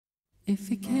If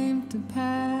it came to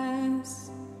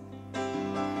pass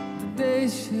that they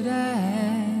should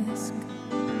ask,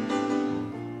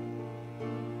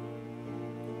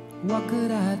 what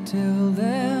could I tell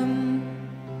them?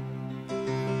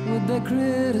 Would they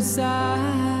criticize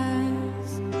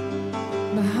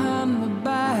behind my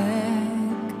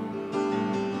back?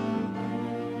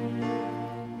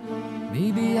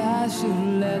 Maybe I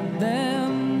should let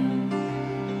them.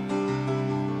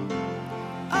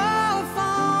 Oh, if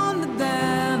only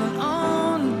then and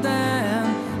only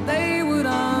then they would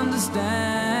understand.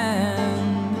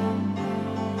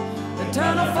 They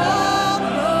turn a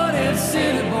full-blooded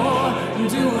city boy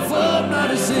into a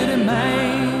full-blooded city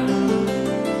man.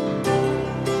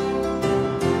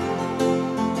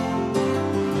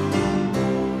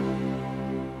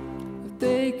 If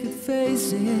they could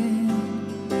face it,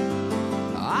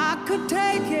 I could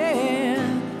take it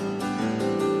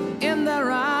in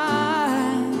their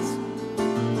eyes.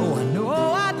 Oh, I know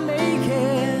I'd make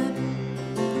it.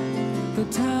 The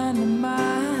tiny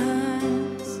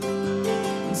minds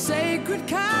and sacred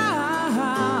cows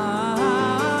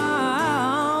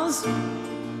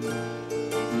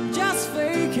just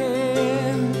fake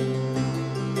it.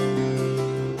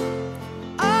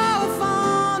 Oh, if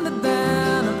only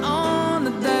then and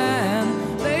only then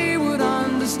they would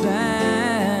understand.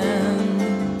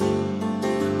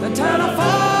 They turn a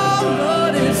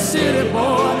full-blooded city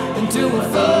boy into a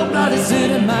full-blooded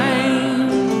city man.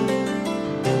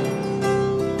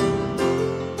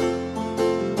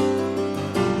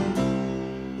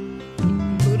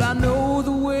 But I know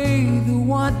the way they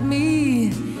want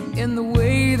me, in the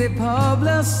way they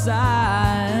publicize.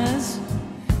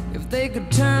 If they could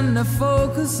turn the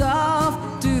focus off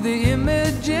to the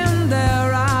image in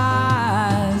their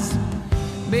eyes,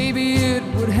 maybe it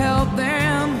would help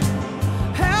them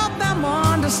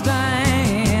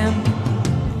understand.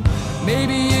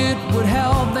 Maybe it would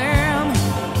help them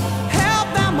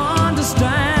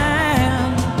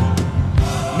understand.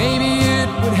 Maybe it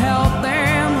would help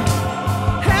them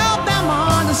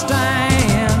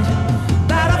understand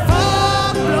that a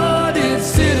full-blooded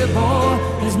city boy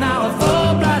is now a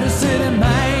full-blooded city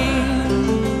man.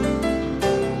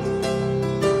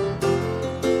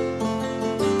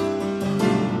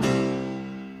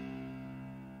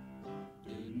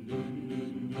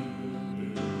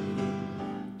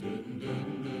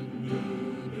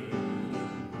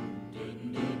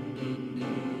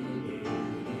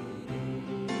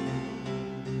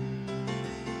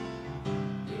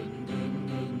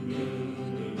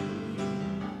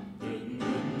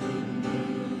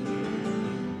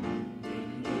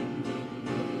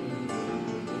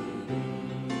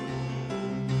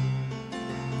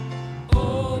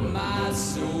 Oh, my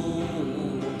soul.